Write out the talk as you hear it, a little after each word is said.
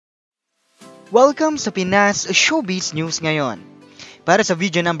Welcome sa Pinas Showbiz News ngayon. Para sa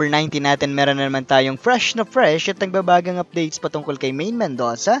video number 90 natin, meron na naman tayong fresh at nagbabagang updates patungkol kay Maine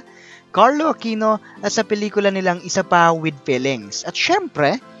Mendoza, Carlo Aquino at sa pelikula nilang Isa Pa with Feelings. At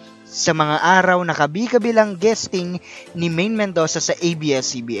syempre, sa mga araw na kabi-kabilang guesting ni Maine Mendoza sa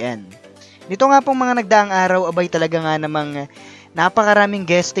Abs-Cbn. Nito nga pong mga nagdaang araw, abay talaga nga namang napakaraming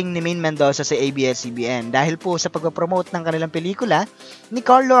guesting ni Maine Mendoza sa Abs-Cbn dahil po sa pagpapromote ng kanilang pelikula ni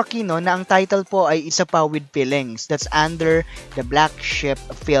Carlo Aquino na ang title po ay Isa Pa with Feelings, that's under the Black Sheep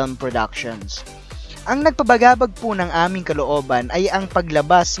Film Productions. Ang nagpabagabag po ng aming kalooban ay ang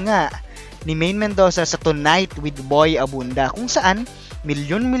paglabas nga ni Maine Mendoza sa Tonight with Boy Abunda, kung saan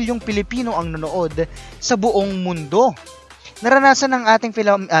milyon-milyong Pilipino ang nanood sa buong mundo. Naranasan ng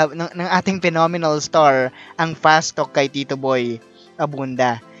ating phenomenal star ang fast talk kay Tito Boy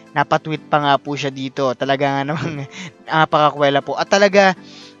Abunda. Napatweet pa nga po siya dito. Talaga nga namang napakakwela po. At talaga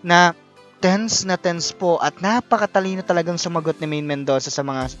na tense po at napakatalino talagang sumagot ni Maine Mendoza sa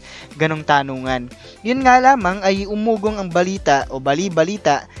mga ganong tanungan. Yun nga lamang ay umugong ang balita o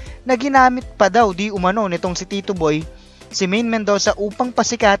bali-balita na ginamit pa daw di umano nitong si Tito Boy si Maine Mendoza upang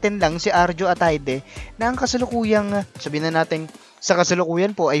pasikatin lang si Arjo Ataide na ang kasalukuyang, sabihin na natin, sa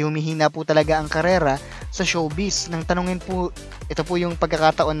kasalukuyan po ay humihina po talaga ang karera sa showbiz. Nang tanungin po, ito po yung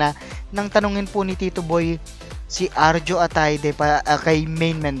pagkakataon na nang tanungin po ni Tito Boy si Arjo Ataide kay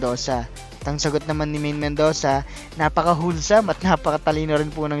Maine Mendoza. Ang sagot naman ni Maine Mendoza, napaka-wholesome at napakatalino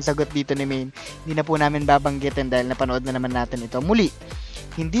rin po ng sagot dito ni Maine. Hindi na po namin babanggitin dahil napanood na naman natin ito. Muli,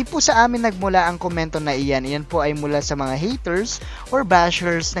 hindi po sa amin nagmula ang komento na iyan. Iyan po ay mula sa mga haters or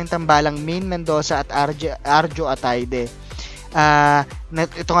bashers ng tambalang Maine Mendoza at Arjo Ataide.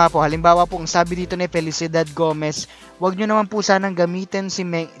 Ito nga po, halimbawa po, ang sabi dito ni Felicidad Gomez, wag nyo naman po sanang gamitin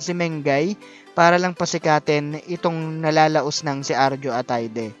si Mengay para lang pasikatin itong nalalaos ng si Arjo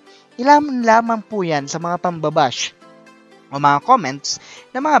Ataide. Ilaman lamang po yan sa mga pambabash o mga comments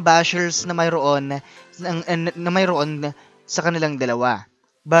ng mga bashers na mayroon sa kanilang dalawa.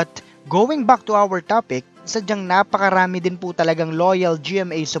 But, going back to our topic, sadyang napakarami din po talagang loyal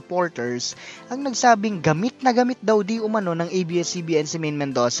GMA supporters ang nagsabing gamit na gamit daw di umano ng ABS-CBN si Maine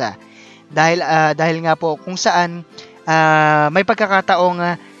Mendoza. Dahil nga po kung saan may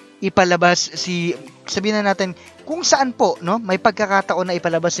pagkakataong ipalabas sabihin na natin kung saan po may pagkakataon na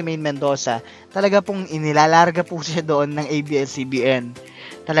ipalabas si Maine Mendoza, talaga pong inilalarga po siya doon ng ABS-CBN.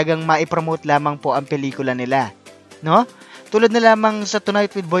 Talagang maipromote lamang po ang pelikula nila, no? Tulad na lamang sa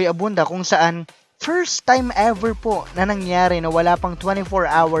Tonight with Boy Abunda kung saan first time ever po na nangyari na wala pang 24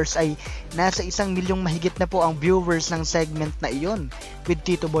 hours ay nasa 1 milyong mahigit na po ang viewers ng segment na iyon with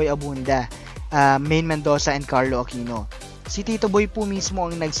Tito Boy Abunda, Maine Mendoza and Carlo Aquino. Si Tito Boy po mismo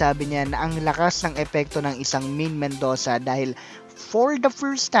ang nagsabi niya na ang lakas ng epekto ng isang Maine Mendoza dahil for the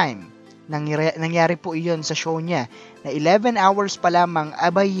first time nangyari po iyon sa show niya na 11 hours pa lamang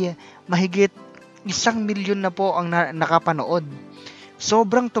abay mahigit 1 milyon na po ang nakapanood.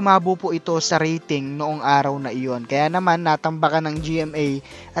 Sobrang tumabo po ito sa rating noong araw na iyon. Kaya naman natambakan ng GMA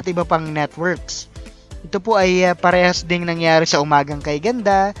at iba pang networks. Ito po ay parehas ding nangyari sa Umagang Kay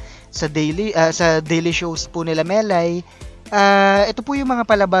Ganda, sa daily shows po nila Melay. Ito po yung mga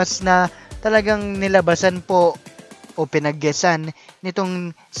palabas na talagang nilabasan po o pinaggesan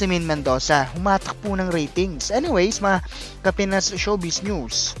nitong si Maine Mendoza. Humatak po ng ratings. Anyways, mga Kapinas Showbiz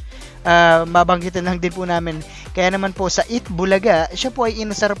News, mabanggitin lang din po namin. Kaya naman po sa Eat Bulaga, siya po ay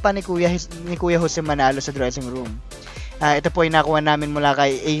inasarpa ni Kuya Jose Manalo sa dressing room. Ito po ay nakuha namin mula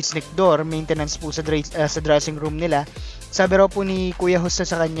kay Ace Nickdor, maintenance po sa dressing room nila. Sabi raw po ni Kuya Jose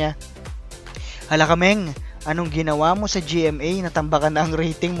sa kanya, "Hala Kameng, anong ginawa mo sa GMA? Natambakan na ang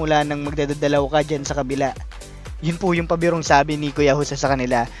rating mula nang magdadalaw ka dyan sa kabila." Yun po yung pabirong sabi ni Kuya Jose sa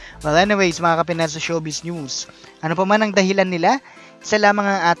kanila. Well, anyways, mga Kapinas Showbiz News, ano pa man ang dahilan nila, isa lamang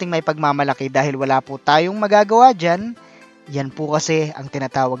ang ating may pagmamalaki dahil wala po tayong magagawa dyan. Yan po kasi ang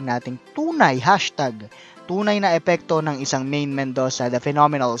tinatawag nating tunay na epekto ng isang Maine Mendoza, the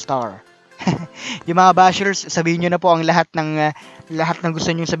phenomenal star. Yung mga bashers, sabihin nyo na po ang lahat ng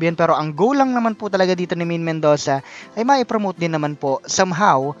gusto nyo sabihin, pero ang goal lang naman po talaga dito ni Maine Mendoza ay maipromote din naman po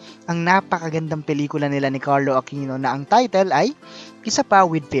somehow ang napakagandang pelikula nila ni Carlo Aquino na ang title ay Isa Pa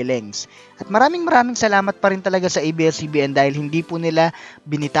with Feelings. At maraming salamat pa rin talaga sa ABS-CBN dahil hindi po nila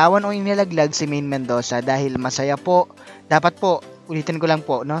binitawan o inilaglag si Maine Mendoza dahil masaya po. Dapat po, ulitin ko lang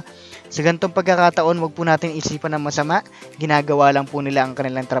po, sa ganitong pagkakataon, wag po natin isipan ng masama. Ginagawa lang po nila ang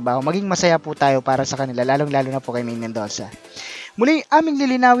kanilang trabaho. Maging masaya po tayo para sa kanila, lalong-lalo na po kay Maine Mendoza. Muli, aming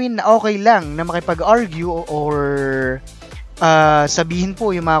lilinawin na okay lang na makipag-argue or sabihin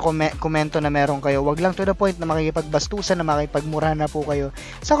po yung mga komento na meron kayo. Wag lang to the point na makikipagbastusan, na makikipagmura na po kayo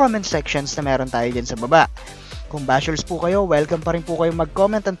sa comment sections na meron tayo dyan sa baba. Kung bashers po kayo, welcome pa rin po kayo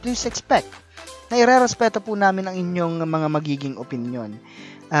mag-comment, and please expect na irerespeto po namin ang inyong mga magiging opinion.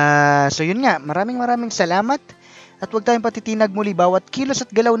 So yun nga, maraming salamat. At huwag tayong patitinag muli, bawat kilos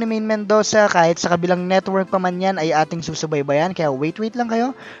at galaw ni Maine Mendoza, kahit sa kabilang network pa man yan, ay ating susubaybayan. Kaya wait lang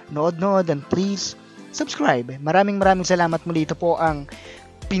kayo, nood, and please subscribe. Maraming salamat muli. Ito po ang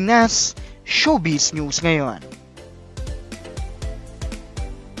Pinas Showbiz News ngayon.